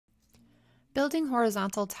Building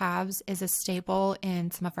horizontal tabs is a staple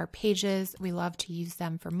in some of our pages. We love to use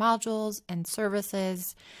them for modules and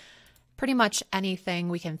services. Pretty much anything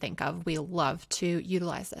we can think of, we love to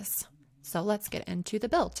utilize this. So let's get into the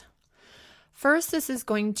build. First, this is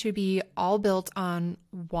going to be all built on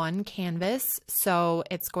one canvas, so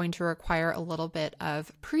it's going to require a little bit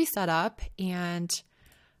of pre-setup, and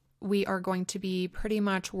we are going to be pretty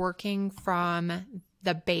much working from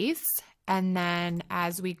the base. And then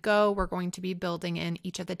as we go, we're going to be building in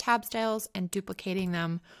each of the tab styles and duplicating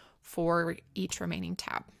them for each remaining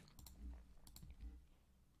tab.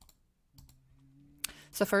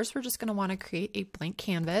 So first, we're just going to want to create a blank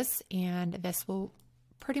canvas, and this will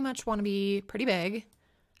pretty much want to be pretty big,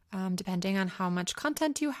 depending on how much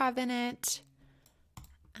content you have in it.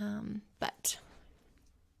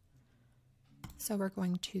 So we're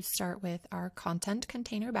going to start with our content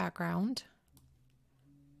container background.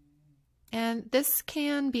 And this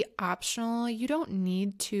can be optional. You don't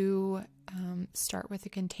need to start with a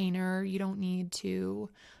container. You don't need to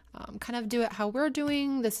kind of do it how we're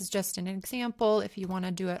doing. This is just an example. If you want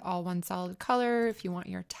to do it all one solid color, if you want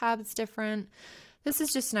your tabs different, this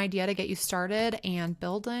is just an idea to get you started and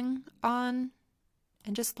building on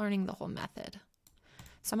and just learning the whole method.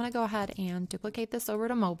 So I'm going to go ahead and duplicate this over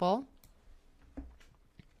to mobile.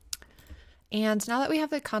 And now that we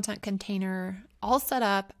have the content container all set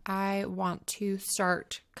up, I want to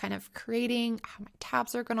start kind of creating how my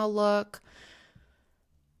tabs are going to look.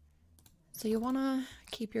 So you want to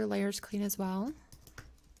keep your layers clean as well.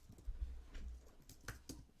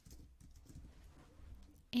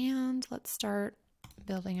 And let's start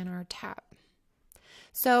building in our tab.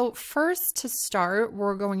 So first, to start,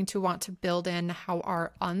 we're going to want to build in how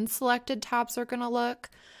our unselected tabs are going to look.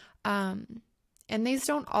 And these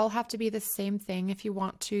don't all have to be the same thing. If you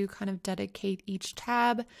want to kind of dedicate each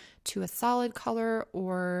tab to a solid color,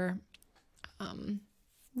 or,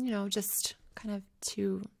 just kind of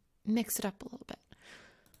to mix it up a little bit.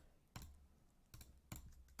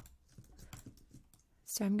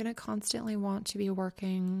 So I'm going to constantly want to be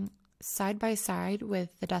working side by side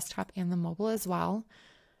with the desktop and the mobile as well.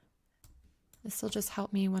 This will just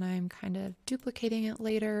help me when I'm kind of duplicating it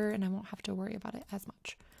later, and I won't have to worry about it as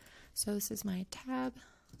much. So this is my tab.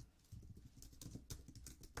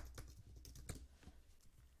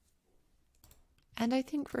 And I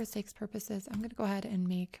think for sake's purposes, I'm going to go ahead and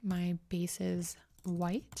make my bases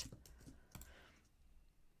white.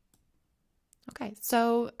 Okay,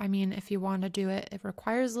 so I mean, if you want to do it, it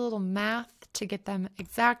requires a little math to get them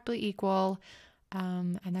exactly equal.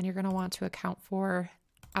 And then you're going to want to account for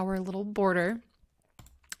our little border.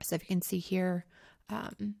 So if you can see here,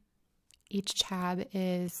 each tab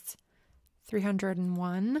is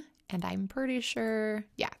 301, and I'm pretty sure,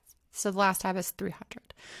 yeah, so the last tab is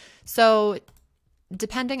 300. So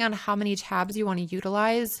depending on how many tabs you want to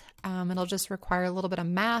utilize, it'll just require a little bit of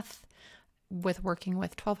math with working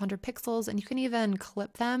with 1200 pixels, and you can even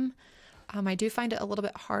clip them. I do find it a little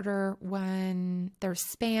bit harder when they're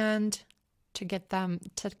spanned to get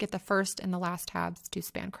the first and the last tabs to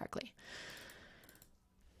span correctly.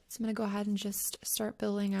 So I'm going to go ahead and just start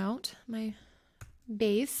building out my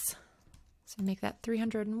base. So make that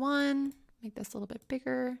 301, make this a little bit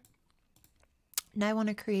bigger. Now I want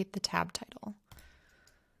to create the tab title.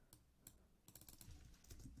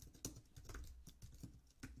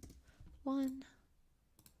 One.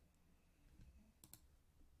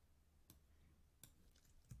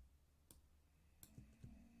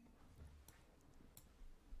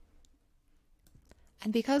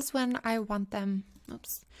 And because when I want them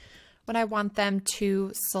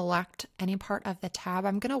to select any part of the tab,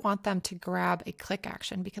 I'm going to want them to grab a click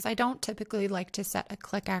action, because I don't typically like to set a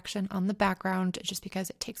click action on the background, just because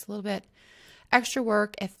it takes a little bit extra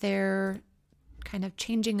work. If they're kind of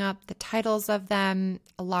changing up the titles of them,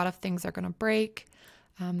 a lot of things are going to break.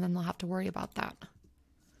 Then they'll have to worry about that.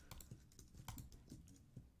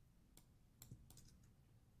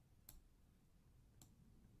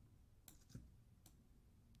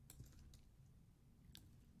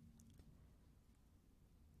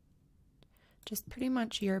 Just pretty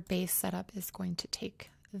much your base setup is going to take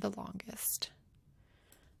the longest.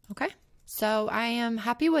 Okay, so I am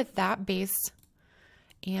happy with that base,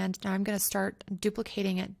 and now I'm going to start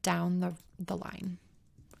duplicating it down the line.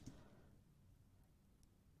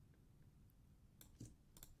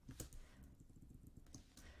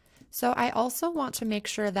 So I also want to make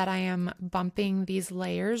sure that I am bumping these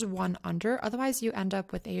layers one under, otherwise you end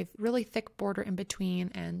up with a really thick border in between,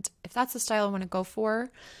 and if that's the style I want to go for,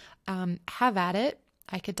 have at it.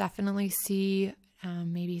 I could definitely see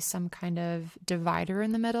maybe some kind of divider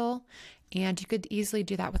in the middle, and you could easily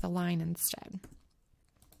do that with a line instead.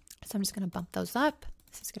 So I'm just going to bump those up.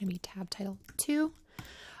 This is going to be tab title 2.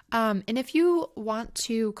 And if you want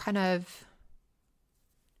to kind of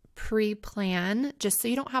pre-plan, just so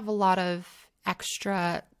you don't have a lot of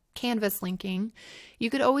extra canvas linking, you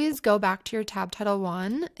could always go back to your tab title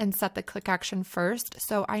 1 and set the click action first.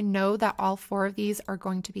 So I know that all 4 of these are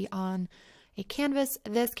going to be on a canvas,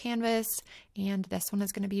 and this one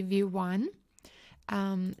is going to be view 1.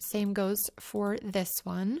 Same goes for this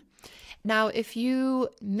one. Now, if you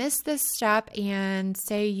miss this step and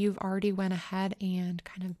say you've already went ahead and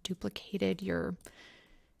kind of duplicated your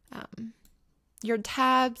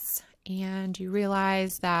tabs and you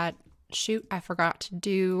realize that, shoot, I forgot to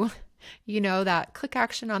do, that click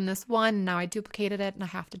action on this one. Now I duplicated it and I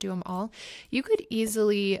have to do them all. You could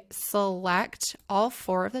easily select all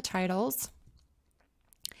 4 of the titles.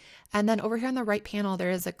 And then over here on the right panel,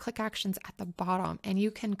 there is a click actions at the bottom, and you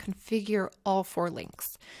can configure all 4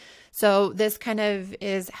 links. So this kind of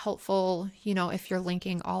is helpful, if you're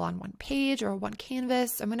linking all on one page or one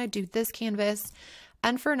canvas. I'm going to do this canvas.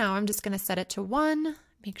 And for now, I'm just going to set it to 1.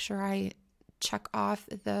 Make sure I check off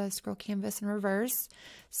the scroll canvas in reverse,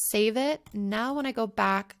 save it. Now, when I go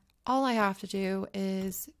back, all I have to do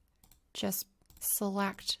is just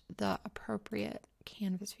select the appropriate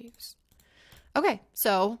canvas views. Okay,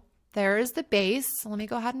 so there is the base. Let me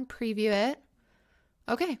go ahead and preview it.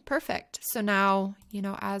 Okay, perfect. So now,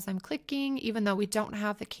 as I'm clicking, even though we don't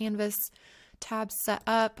have the canvas tab set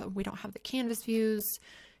up, we don't have the canvas views,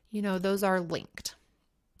 those are linked.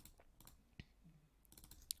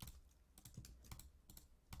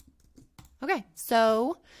 Okay,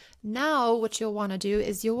 so now what you'll want to do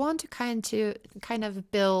is you'll want to kind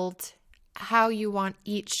of build how you want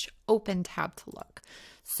each open tab to look.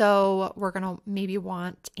 So we're going to maybe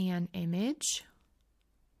want an image.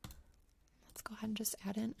 Let's go ahead and just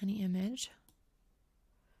add in any image.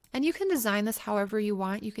 And you can design this however you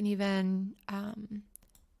want. You can even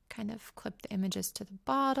kind of clip the images to the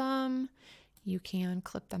bottom. You can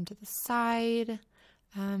clip them to the side.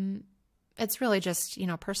 It's really just,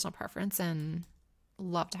 personal preference, and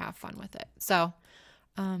love to have fun with it. So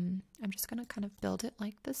I'm just going to kind of build it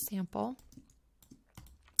like the sample.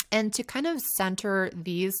 And to kind of center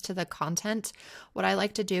these to the content, what I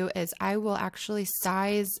like to do is I will actually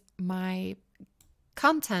size my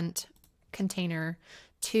content container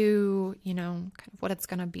to, kind of what it's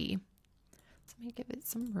going to be. So let me give it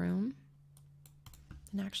some room.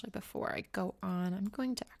 And actually, before I go on, I'm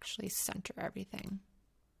going to actually center everything.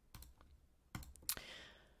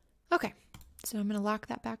 Okay, so I'm going to lock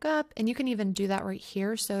that back up, and you can even do that right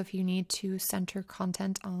here. So if you need to center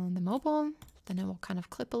content on the mobile, then it will kind of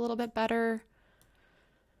clip a little bit better.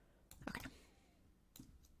 Okay.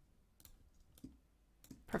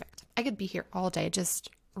 Perfect. I could be here all day just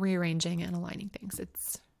rearranging and aligning things.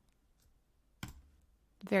 It's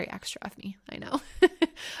very extra of me, I know.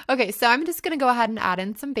 Okay, so I'm just going to go ahead and add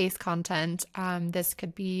in some base content. This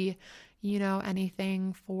could be,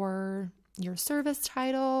 anything for your service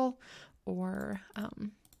title, or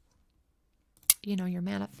your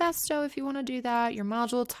manifesto if you want to do that, your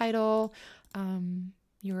module title,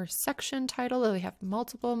 your section title. We have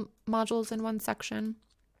multiple modules in one section.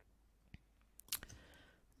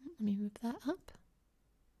 Let me move that up.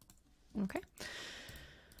 Okay.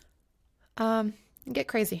 Get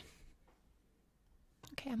crazy.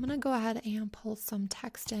 Okay, I'm going to go ahead and pull some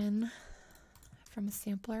text in from a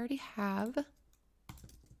sample I already have.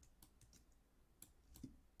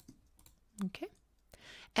 Okay.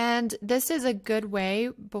 And this is a good way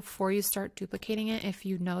before you start duplicating it, if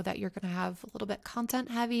you know that you're going to have a little bit content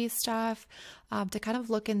heavy stuff, to kind of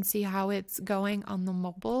look and see how it's going on the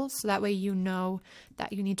mobile. So that way you know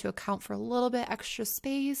that you need to account for a little bit extra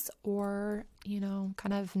space, or,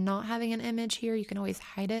 kind of not having an image here. You can always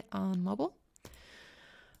hide it on mobile,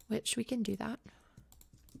 which we can do that.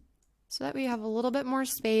 So that way you have a little bit more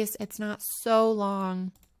space. It's not so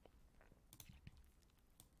long.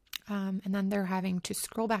 And then they're having to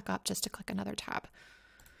scroll back up just to click another tab.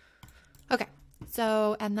 Okay,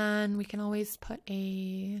 so, and then we can always put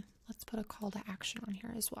let's put a call to action on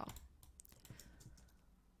here as well.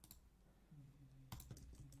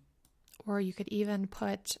 Or you could even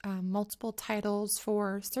put multiple titles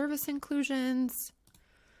for service inclusions.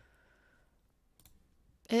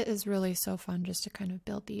 It is really so fun just to kind of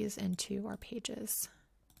build these into our pages.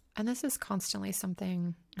 And this is constantly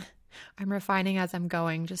something I'm refining as I'm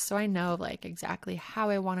going, just so I know like exactly how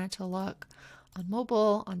I want it to look on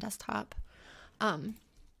mobile, on desktop.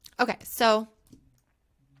 Okay, so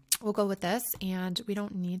we'll go with this, and we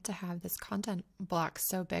don't need to have this content block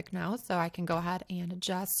so big now, so I can go ahead and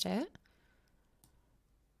adjust it.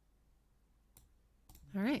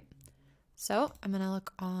 All right, So I'm going to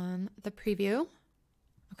look on the preview.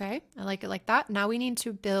 Okay, I like it like that. Now we need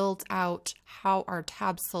to build out how our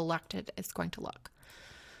tab selected is going to look.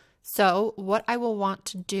 So what I will want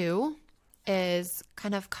to do is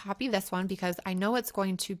kind of copy this one because I know it's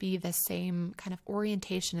going to be the same kind of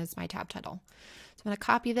orientation as my tab title. So I'm going to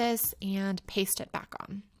copy this and paste it back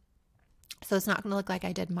on. So it's not going to look like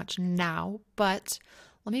I did much now, but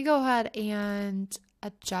let me go ahead and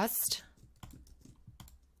adjust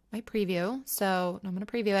my preview. So I'm going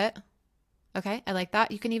to preview it. Okay, I like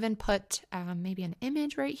that. You can even put maybe an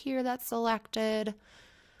image right here that's selected.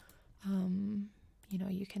 You know,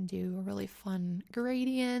 you can do a really fun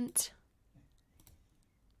gradient.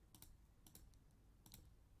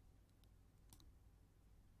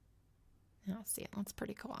 Oh, see, that's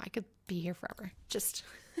pretty cool. I could be here forever, just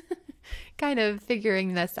kind of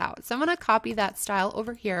figuring this out. So I'm going to copy that style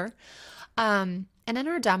over here. And in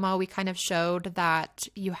our demo, we kind of showed that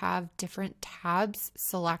you have different tabs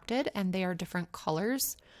selected and they are different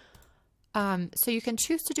colors. So you can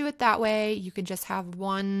choose to do it that way. You can just have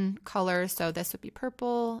one color. So this would be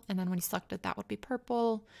purple. And then when you select it, that would be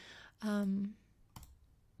purple. Can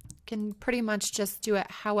pretty much just do it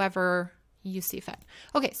however you see fit.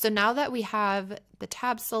 Okay, so now that we have the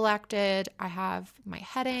tab selected, I have my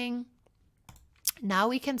heading. Now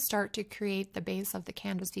we can start to create the base of the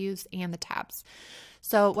canvas views and the tabs.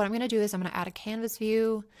 So what I'm going to do is I'm going to add a canvas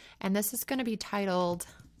view, and this is going to be titled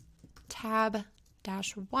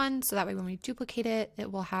tab-1. So that way when we duplicate it,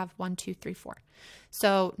 it will have 1, 2, 3, 4.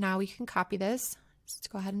 So now we can copy this. Let's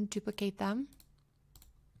go ahead and duplicate them.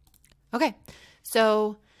 Okay,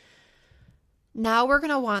 so now we're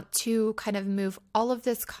going to want to kind of move all of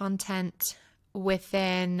this content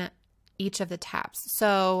within each of the tabs.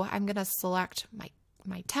 So I'm going to select my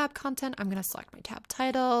tab content. I'm going to select my tab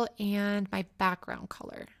title and my background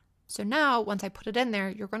color. So now once I put it in there,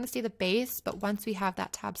 you're going to see the base, but once we have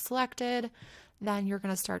that tab selected, then you're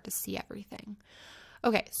going to start to see everything.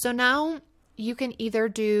 Okay, so now you can either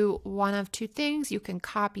do one of two things. You can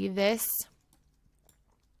copy this,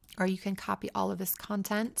 or you can copy all of this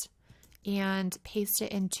content and paste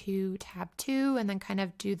it into tab 2 and then kind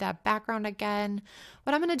of do that background again.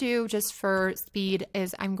 What I'm going to do just for speed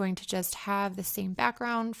is I'm going to just have the same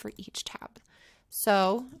background for each tab.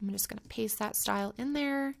 So I'm just going to paste that style in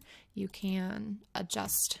there. You can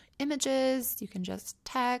adjust images, you can just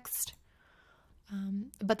text,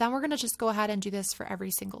 but then we're going to just go ahead and do this for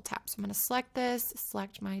every single tab. So I'm going to select this,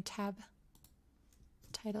 select my tab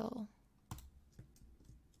title.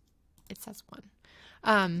 It says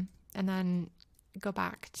 1. And then go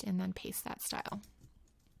back and then paste that style.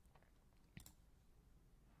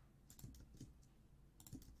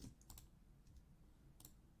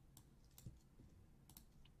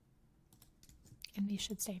 And these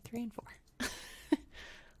should say 3 and 4.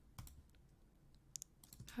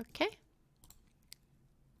 Okay.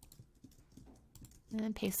 And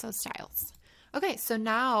then paste those styles. Okay, so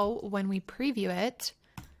now when we preview it,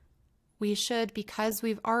 we should, because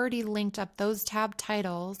we've already linked up those tab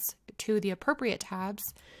titles to the appropriate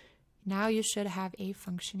tabs, now you should have a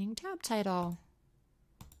functioning tab title.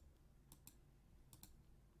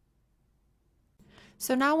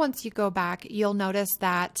 So now once you go back, you'll notice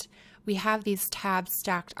that we have these tabs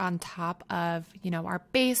stacked on top of, our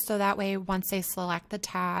base. So that way, once they select the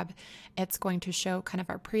tab, it's going to show kind of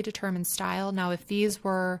our predetermined style. Now, if these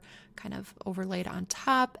were kind of overlaid on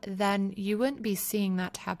top, then you wouldn't be seeing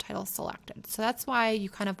that tab title selected. So that's why you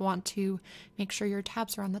kind of want to make sure your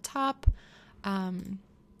tabs are on the top, and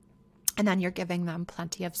then you're giving them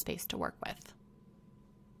plenty of space to work with.